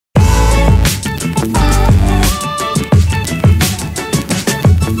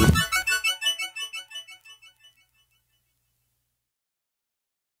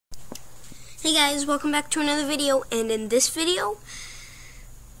Hey guys, welcome back to another video, and in this video,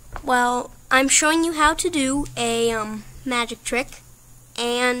 well, I'm showing you how to do a magic trick,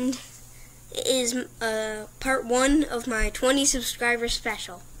 and it is part 1 of my 20 subscriber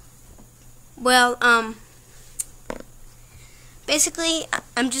special. Well, basically,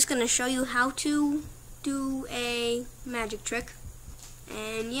 I'm just going to show you how to do a magic trick,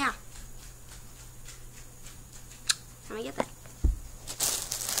 and yeah. Let me get that.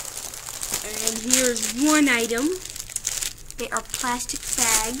 And here's one item. They are plastic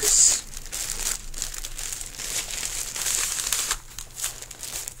bags.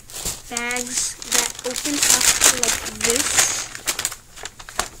 Bags that open up like this.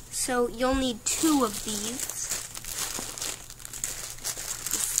 So you'll need 2 of these.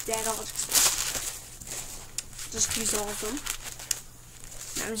 Instead, I'll just use all of them.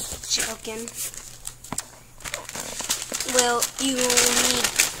 I'm just joking. Well, you will need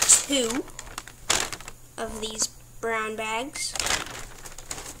 2 of these brown bags.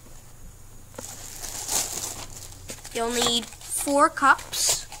 You'll need 4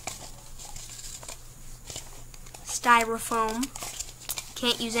 cups, styrofoam.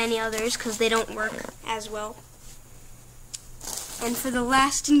 Can't use any others because they don't work as well. And for the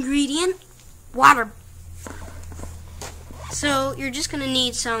last ingredient, water. So you're just going to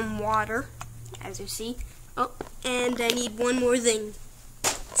need some water, as you see. Oh, and I need one more thing.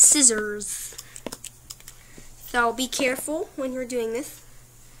 Scissors. So be careful when you're doing this.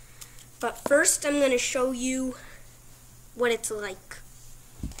 But first I'm going to show you what it's like.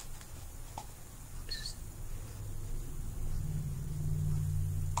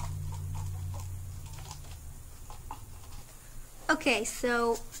 Okay,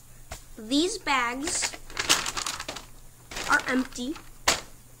 so these bags are empty.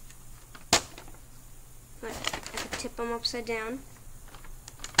 I could tip them upside down.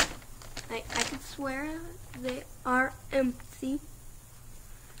 I could swear they are empty.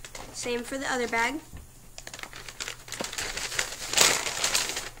 Same for the other bag.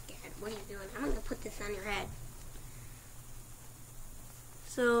 God, what are you doing? I'm going to put this on your head.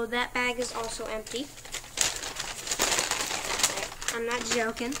 So that bag is also empty. I'm not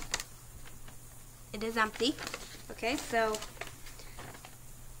joking. It is empty. Okay, so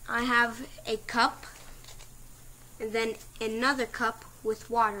I have a cup and then another cup with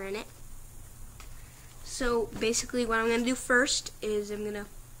water in it. So basically what I'm going to do first is I'm going to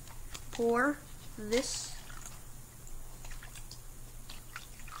pour this.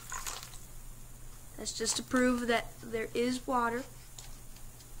 That's just to prove that there is water.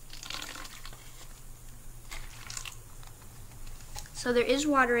 So there is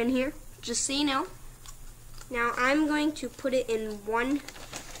water in here, just so you know. Now I'm going to put it in one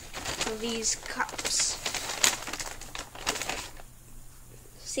of these cups.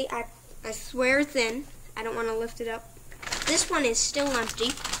 See, I swear it's in. I don't want to lift it up. This one is still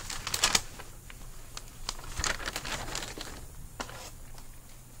empty.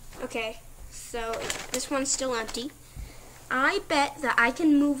 Okay, so this one's still empty. I bet that I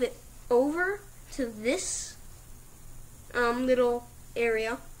can move it over to this little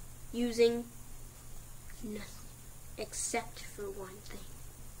area using nothing except for one thing.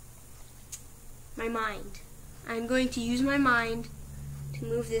 My mind. I'm going to use my mind to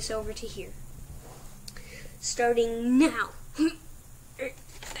move this over to here. Starting now.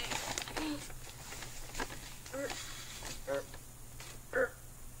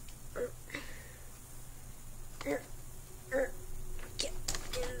 Get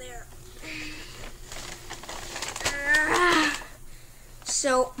in there.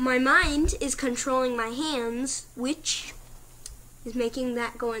 So my mind is controlling my hands, which is making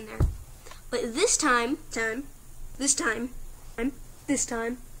that go in there. But this time,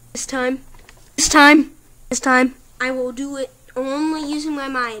 I will do it only using my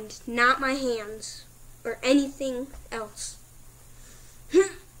mind, not my hands or anything else.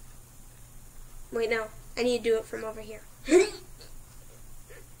 Wait, no, I need to do it from over here.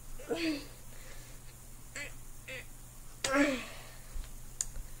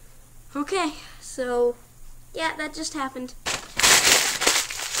 Okay, so yeah, that just happened.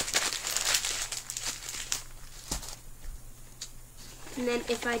 And then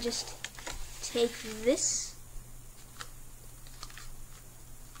if I just take this,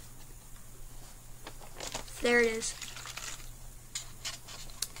 there it is.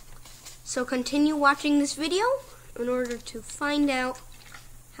 So continue watching this video in order to find out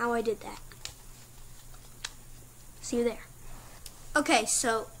how I did that. See you there. Okay,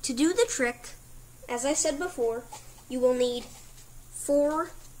 so to do the trick, as I said before, you will need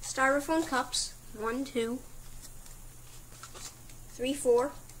 4 styrofoam cups, 1, 2, 3,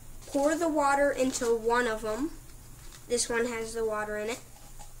 4, pour the water into one of them. This one has the water in it.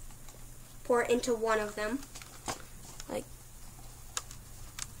 Pour it into one of them. Like,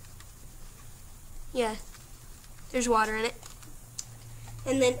 yeah, there's water in it.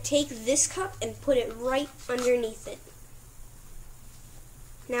 And then take this cup and put it right underneath it.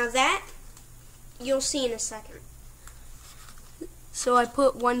 Now that, you'll see in a second. So I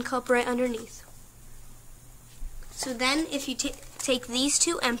put one cup right underneath. So then if you take these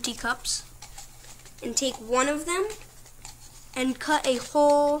two empty cups and take one of them and cut a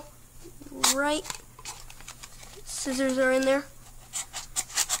hole right, scissors are in there.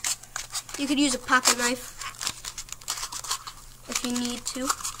 You could use a pocket knife if you need to.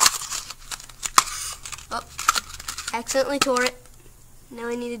 Oh, accidentally tore it. Now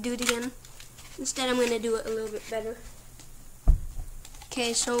I need to do it again. Instead I'm going to do it a little bit better.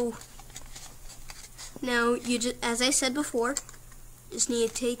 Okay, so now you just, as I said before, just need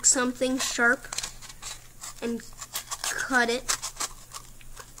to take something sharp and cut it.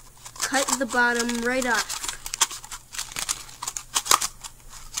 Cut the bottom right off.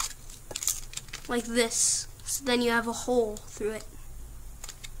 Like this. So then you have a hole through it.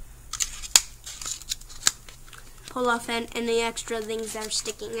 Pull off any extra things that are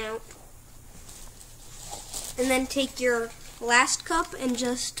sticking out. And then take your last cup and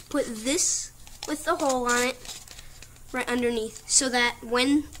just put this with the hole on it right underneath, so that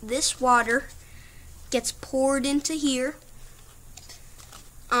when this water gets poured into here,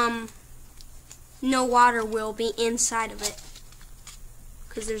 no water will be inside of it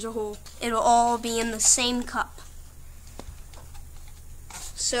because there's a hole. It'll all be in the same cup.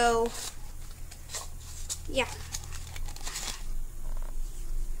 So, yeah.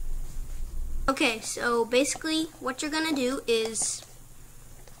 Okay, so basically what you're gonna do is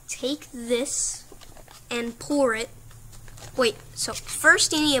take this and pour it. Wait, so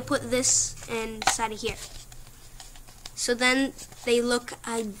first you need to put this inside of here. So then they look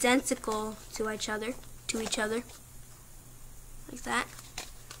identical to each other, like that.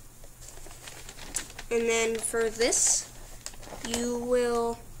 And then for this, you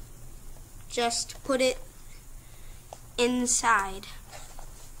will just put it inside.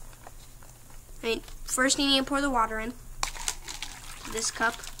 Right, first you need to pour the water in this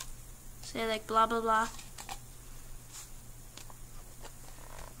cup. Say like blah blah blah.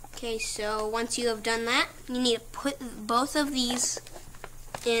 Okay, so once you have done that, you need to put both of these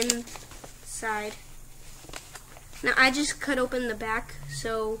inside. Now I just cut open the back,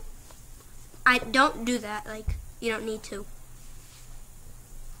 so I don't do that, like you don't need to.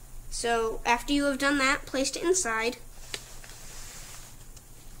 So after you have done that, place it inside.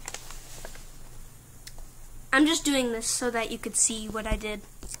 I'm just doing this so that you could see what I did.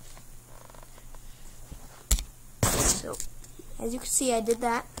 So, as you can see, I did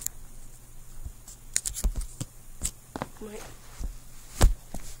that. Right.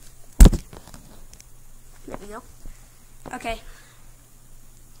 There we go. Okay.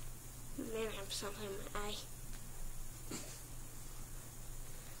 Man, I have something in my eye.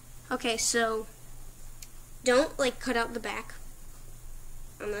 Okay, so don't cut out the back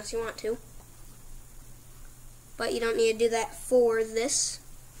unless you want to. But you don't need to do that for this.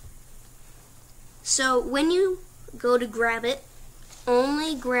 So when you go to grab it,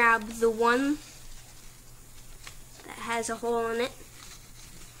 only grab the one that has a hole in it.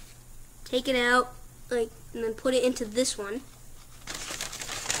 Take it out, and then put it into this one.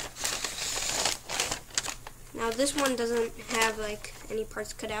 Now this one doesn't have any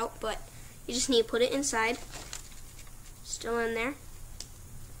parts cut out, but you just need to put it inside. Still in there.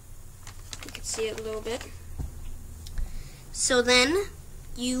 You can see it a little bit. So then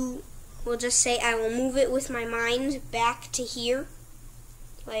you will just say, I will move it with my mind back to here,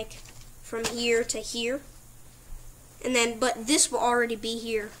 from here to here. And then, but this will already be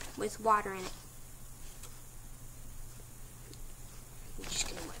here with water in it. I'm just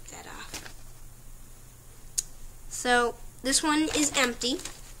going to wipe that off. So this one is empty.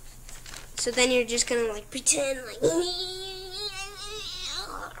 So then you're just going to pretend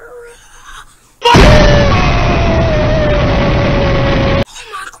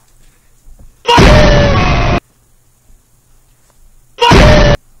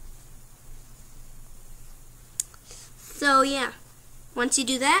So yeah, once you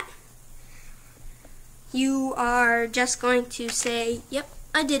do that, you are just going to say, yep,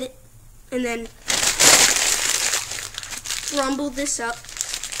 I did it. And then rumble this up,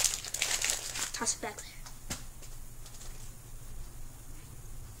 toss it back there.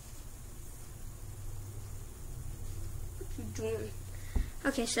 What are you doing?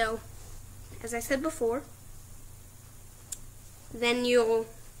 Okay, so as I said before, then you'll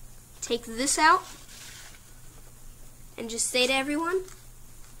take this out and just say to everyone,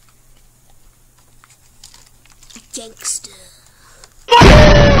 gangster.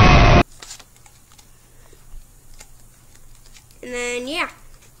 And then, yeah,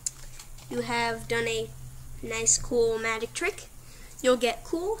 you have done a nice, cool magic trick. You'll get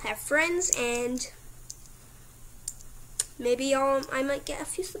cool, have friends, and maybe I might get a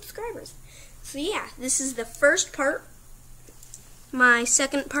few subscribers. So yeah, this is the first part. My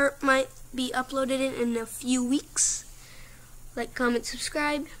second part might be uploaded in a few weeks. Like, comment,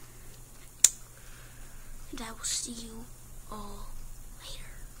 subscribe, and I will see you all later.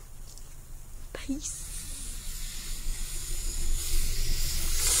 Peace.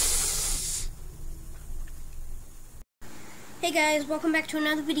 Hey guys, welcome back to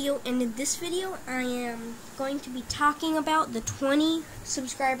another video, and in this video I am going to be talking about the 20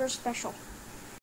 subscriber special.